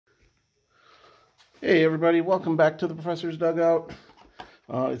Hey everybody, welcome back to the Professor's Dugout.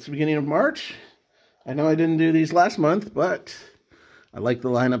 It's the beginning of March. I know I didn't do these last month, but I like the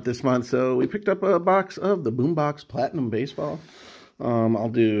lineup this month, so we picked up a box of the Boombox Platinum Baseball. I'll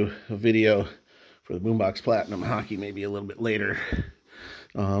do a video for the Boombox Platinum Hockey maybe a little bit later.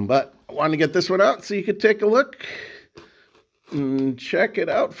 But I wanted to get this one out so you could take a look and check it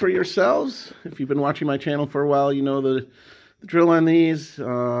out for yourselves. If you've been watching my channel for a while, you know the drill on these. You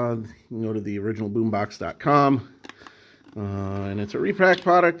can go to the originalboombox.com, and it's a repack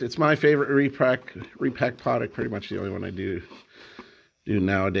product. It's my favorite repack product, pretty much the only one I do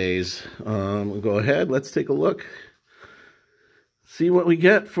nowadays. We'll go ahead, let's take a look, see what we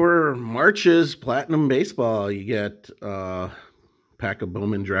get for March's Platinum Baseball. You get a pack of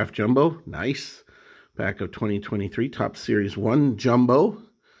Bowman Draft Jumbo, nice. Pack of 2023 Top Series 1 Jumbo,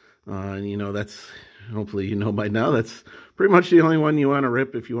 and you know that's, hopefully you know by now, that's pretty much the only one you want to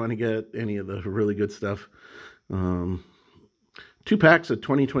rip if you want to get any of the really good stuff. 2 packs of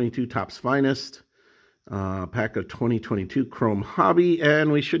 2022 Topps Finest, pack of 2022 Chrome Hobby,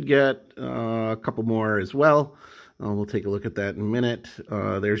 and we should get a couple more as well. We'll take a look at that in a minute.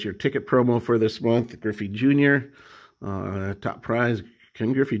 There's your ticket promo for this month. Griffey Jr., top prize,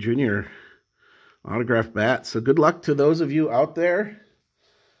 Ken Griffey Jr. autographed bat. So good luck to those of you out there.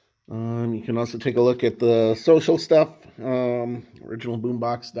 You can also take a look at the social stuff,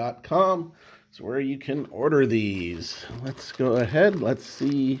 originalboombox.com. It's where you can order these. Let's go ahead. Let's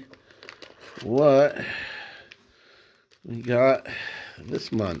see what we got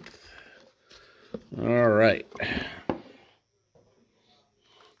this month. All right.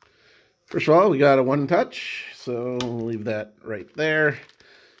 First of all, we got a one touch, so we'll leave that right there.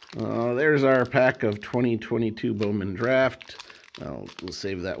 There's our pack of 2022 Bowman Draft. We'll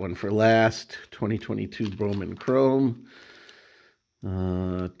save that one for last. 2022 Bowman Chrome.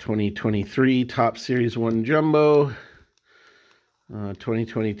 2023 Top Series 1 Jumbo.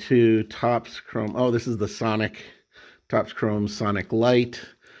 2022 Topps Chrome. Oh, this is the Sonic. Topps Chrome Sonic Light.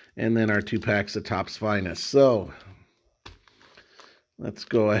 And then our 2 packs of Topps Finest. So, let's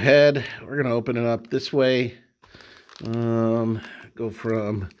go ahead. We're going to open it up this way. Go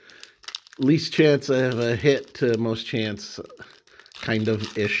from least chance of a hit to most chance, kind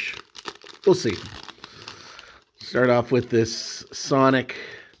of ish. We'll see. Start off with this Sonic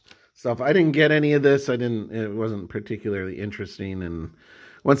stuff. I didn't get any of this. It wasn't particularly interesting, and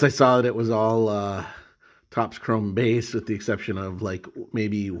once I saw that it was all Topps Chrome base, with the exception of like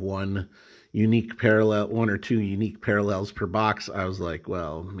maybe one or two unique parallels per box, I was like,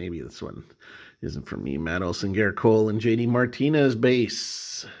 well, maybe this one isn't for me. Matt Olson, Garrett Cole, and JD Martinez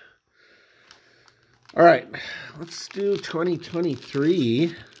base. All right, let's do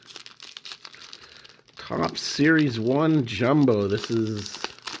 2023 Topps Series 1 Jumbo. This is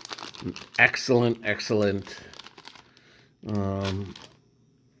an excellent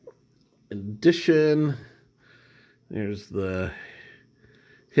edition. There's the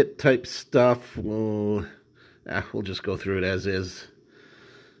hit type stuff. We'll just go through it as is.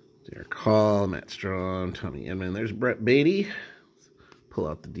 Derek Hall, Matt Strong, Tommy Edman. There's Brett Beatty. Pull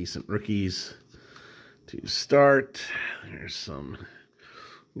out the decent rookies to start. There's some,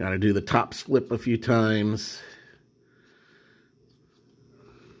 got to do the top flip a few times.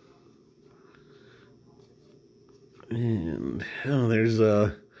 And there's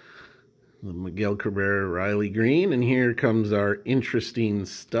the Miguel Cabrera, Riley Green, and here comes our interesting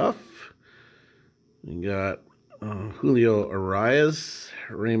stuff. We got Julio Arias,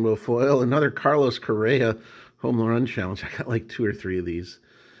 Rainbow Foil, another Carlos Correa Home Run Challenge. I got like 2 or 3 of these.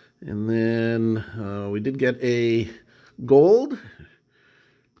 And then we did get a gold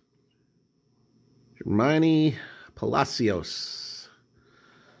Germani Palacios.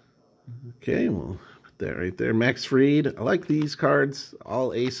 Okay, we'll put that right there. Max Fried. I like these cards,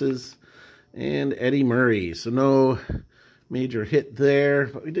 all aces. And Eddie Murray. So no major hit there,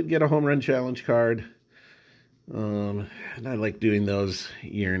 but we did get a home run challenge card. And I like doing those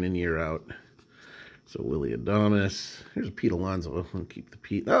year in and year out. So Willie Adames. Here's a Pete Alonso. I'll keep the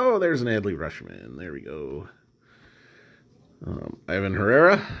Pete. Oh, there's an Adley Rutschman. There we go. Ivan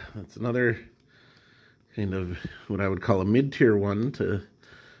Herrera. That's another kind of what I would call a mid-tier one to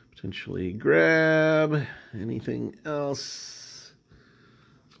potentially grab. Anything else?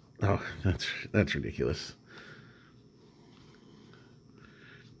 Oh, that's ridiculous.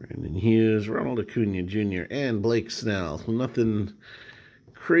 Brandon Hughes, Ronald Acuna Jr., and Blake Snell. Nothing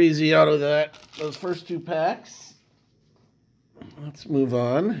crazy out of those first 2 packs. Let's move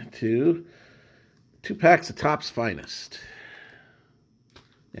on to 2 packs of Topps Finest.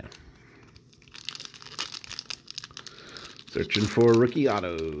 Yeah. Searching for rookie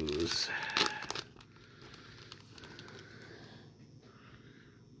autos.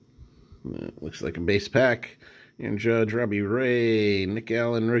 Looks like a base pack. Aaron Judge, Robbie Ray, Nick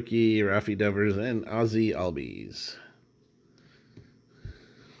Allen, rookie, Rafi Devers, and Ozzie Albies.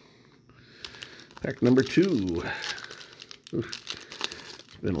 Pack number 2. Oof.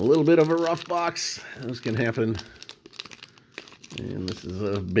 It's been a little bit of a rough box. This can happen. And this is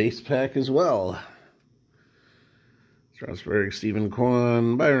a base pack as well. Strasburg, Stephen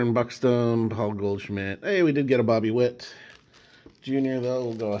Kwan, Byron Buxton, Paul Goldschmidt. Hey, we did get a Bobby Witt Jr. though.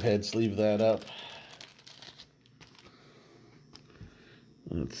 We'll go ahead, sleeve that up.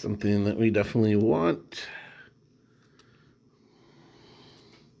 That's something that we definitely want.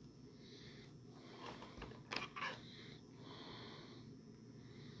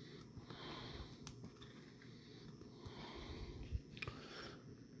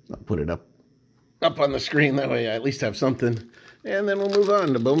 I'll put it up on the screen, that way I at least have something. And then we'll move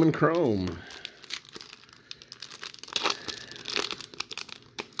on to Bowman Chrome.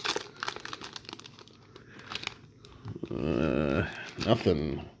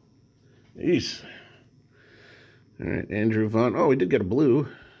 Nothing. Jeez. All right, Andrew Vaughn. Oh, we did get a blue.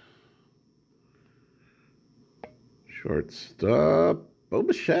 Shortstop. Bo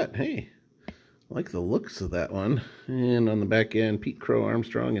Bichette. Hey, I like the looks of that one. And on the back end, Pete Crow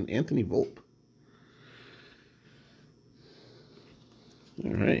Armstrong and Anthony Volpe.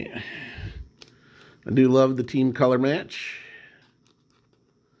 All right. I do love the team color match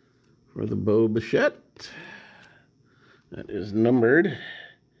for the Bo Bichette. That is numbered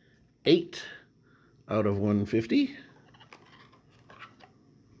 8 out of 150.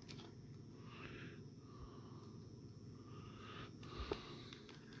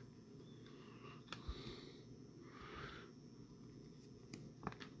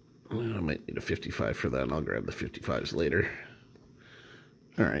 I might need a 55 for that, and I'll grab the 55s later.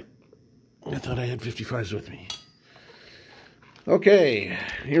 All right. I thought I had 55s with me. Okay,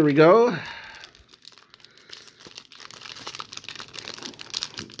 here we go.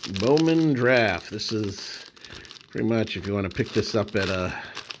 Bowman Draft. This is pretty much, if you want to pick this up at a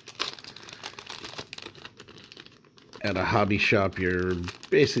hobby shop, you're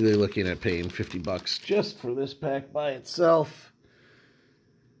basically looking at paying 50 bucks just for this pack by itself.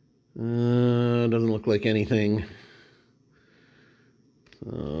 Doesn't look like anything.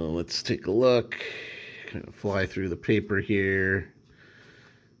 Let's take a look. Kind of fly through the paper here.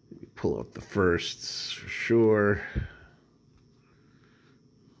 Pull out the firsts for sure.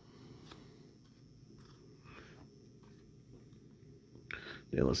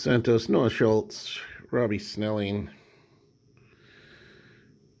 De Los Santos, Noah Schultz, Robbie Snelling,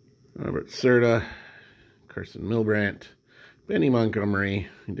 Robert Serta, Carson Milbrandt, Benny Montgomery.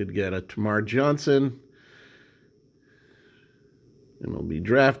 We did get a Tamar Johnson, MLB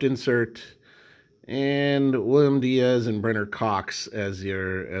draft insert, and William Diaz and Brenner Cox as the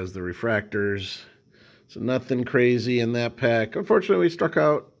refractors. So nothing crazy in that pack. Unfortunately, we struck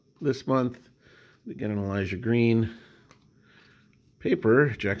out this month. We get an Elijah Green paper,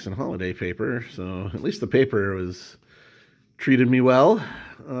 Jackson Holiday paper, so at least the paper was treated me well.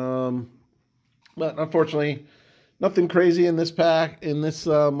 But unfortunately, nothing crazy in this pack, in this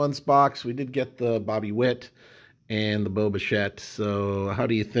month's box. We did get the Bobby Witt and the Bo Bichette. So how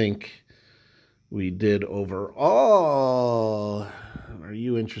do you think we did overall? Are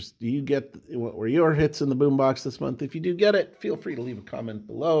you interested? Do you get, what were your hits in the Boombox this month? If you do get it, feel free to leave a comment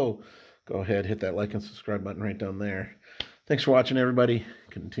below. Go ahead, hit that like and subscribe button right down there. Thanks for watching, everybody.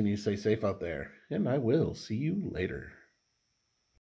 Continue to stay safe out there, and I will see you later.